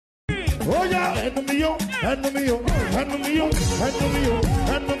Oh yeah, enemy yo, enemy yo, enemy yo, enemy yo,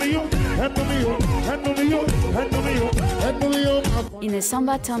 enemy yo, enemy yo, enemy yo, enemy yo, enemy yo. In a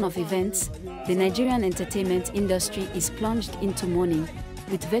somber turn of events, the Nigerian entertainment industry is plunged into mourning,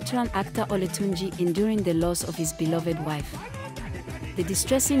 with veteran actor Olatunji enduring the loss of his beloved wife. The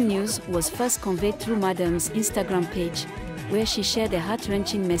distressing news was first conveyed through Madam's Instagram page, where she shared a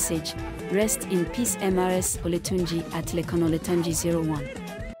heart-wrenching message, "Rest in peace Mrs. Olatunji" at Lekan Olatunji 01.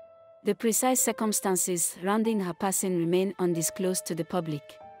 The precise circumstances surrounding her passing remain undisclosed to the public.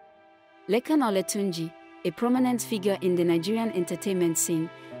 Lekan Olatunji, a prominent figure in the Nigerian entertainment scene,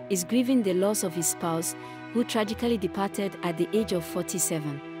 is grieving the loss of his spouse, who tragically departed at the age of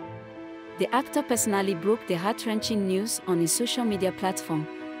 47. The actor personally broke the heart-wrenching news on his social media platform,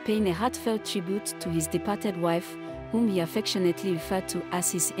 paying a heartfelt tribute to his departed wife, whom he affectionately referred to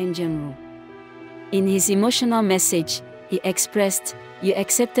as his engine room. In his emotional message, he expressed, "You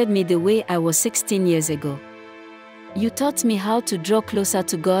accepted me the way I was 16 years ago. You taught me how to draw closer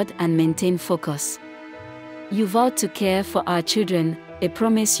to God and maintain focus. You vowed to care for our children, a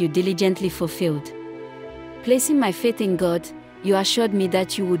promise you diligently fulfilled. Placing my faith in God, you assured me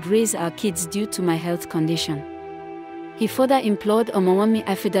that you would raise our kids due to my health condition." He further implored Omowami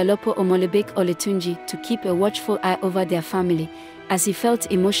Afidalopo Omolebek Olatunji to keep a watchful eye over their family, as he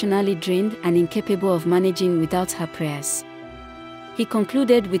felt emotionally drained and incapable of managing without her prayers. He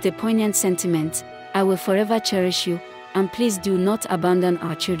concluded with a poignant sentiment, "I will forever cherish you, and please do not abandon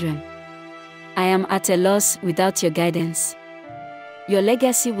our children. I am at a loss without your guidance. Your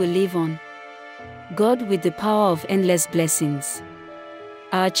legacy will live on. God with the power of endless blessings.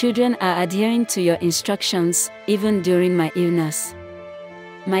 Our children are adhering to your instructions, even during my illness.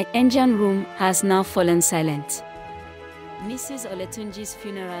 My engine room has now fallen silent." Mrs. Olatunji's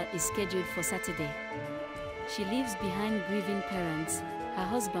funeral is scheduled for Saturday. She leaves behind grieving parents, her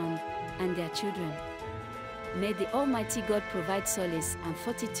husband, and their children. May the Almighty God provide solace and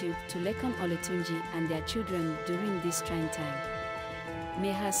fortitude to Lekan Olatunji and their children during this trying time.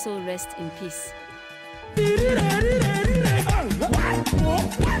 May her soul rest in peace.